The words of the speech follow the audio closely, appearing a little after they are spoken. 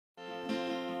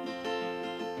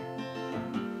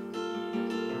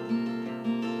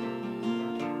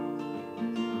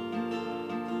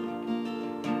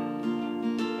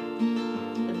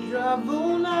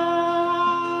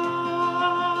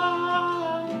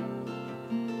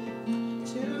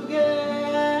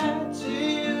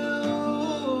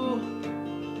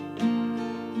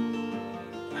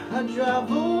I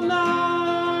drive all night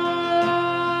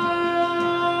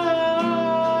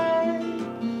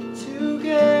to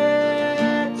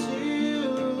get to you.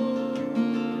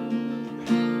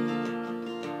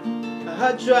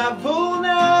 I drive all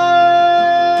night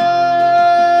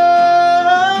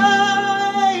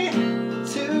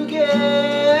to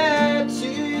get to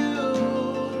you.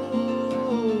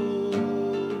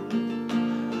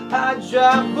 I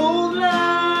drive all night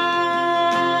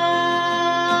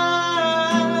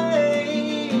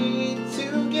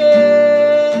to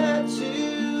get to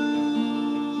you.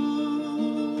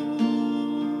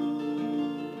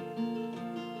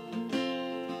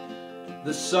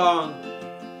 The song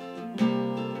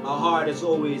my heart has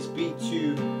always beat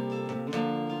to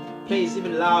plays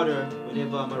even louder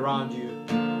whenever I'm around you.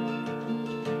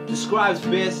 Describes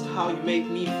best how you make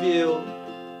me feel,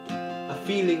 a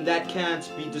feeling that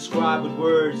can't be described with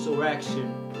words or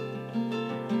action,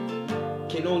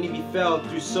 can only be felt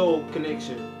through soul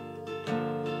connection.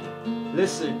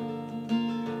 Listen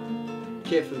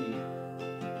carefully,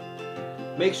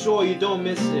 make sure you don't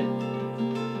miss it.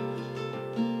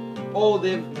 All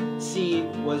they've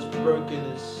seen was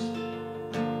brokenness,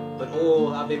 but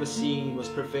all I've ever seen was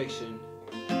perfection.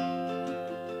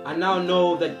 I now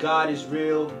know that God is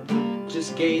real,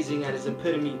 just gazing at His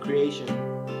epitome creation.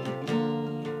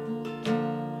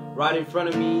 Right in front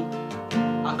of me,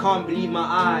 I can't believe my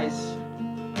eyes.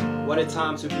 What a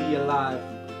time to be alive.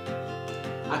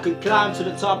 I could climb to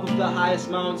the top of the highest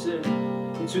mountain,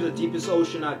 into the deepest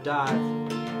ocean I'd dive.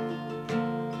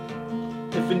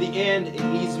 If in the end it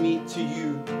leads me to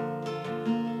you,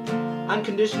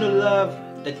 unconditional love,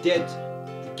 the depth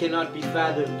cannot be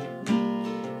fathomed,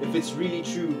 if it's really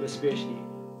true especially.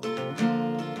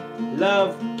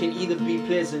 Love can either be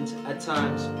pleasant at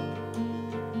times,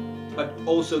 but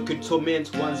also could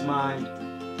torment one's mind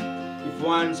if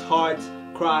one's heart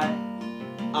cry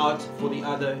out for the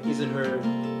other isn't heard,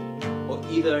 or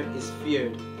either is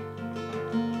feared.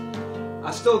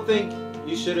 I still think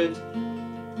you shouldn't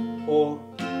or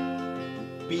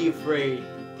be afraid,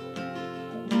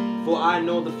 for I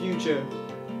know the future.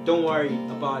 Don't worry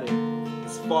about it,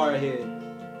 it's far ahead.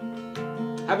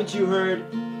 Haven't you heard?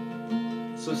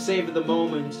 So savor the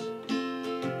moment,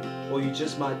 or you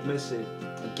just might miss it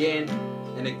again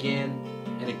and again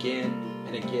and again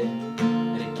and again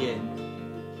and again.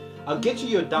 I'll get you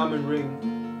your diamond ring.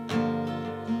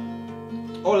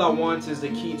 All I want is the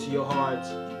key to your heart.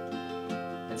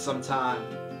 And sometime,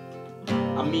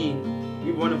 I mean,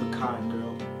 you're one of a kind,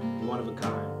 girl. You're one of a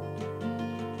kind.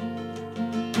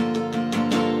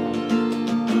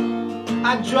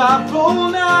 I drive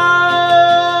all night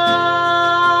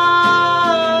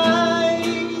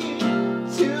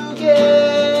to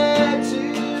get to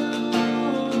you.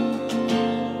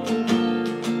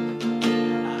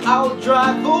 I'll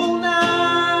drive all night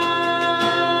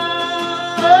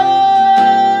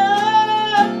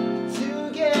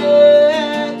to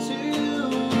get to you.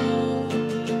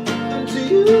 And to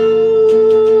you,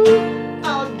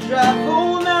 I'll drive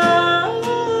all night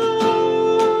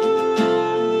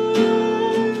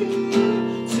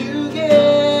to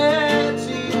get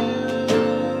to you.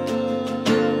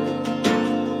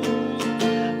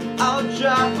 I'll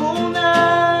drive all night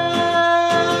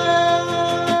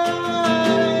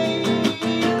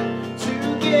to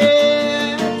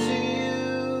get to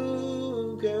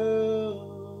you, girl.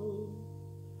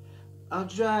 I'll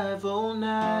drive all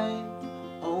night,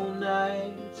 all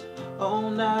night, all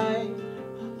night,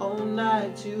 all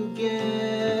night to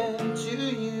get to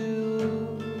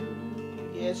you.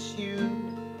 Yes, you.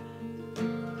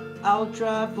 I'll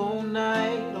drive all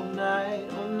night, all night,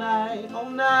 all night, all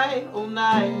night, all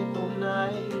night, all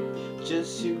night,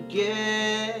 just to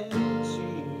get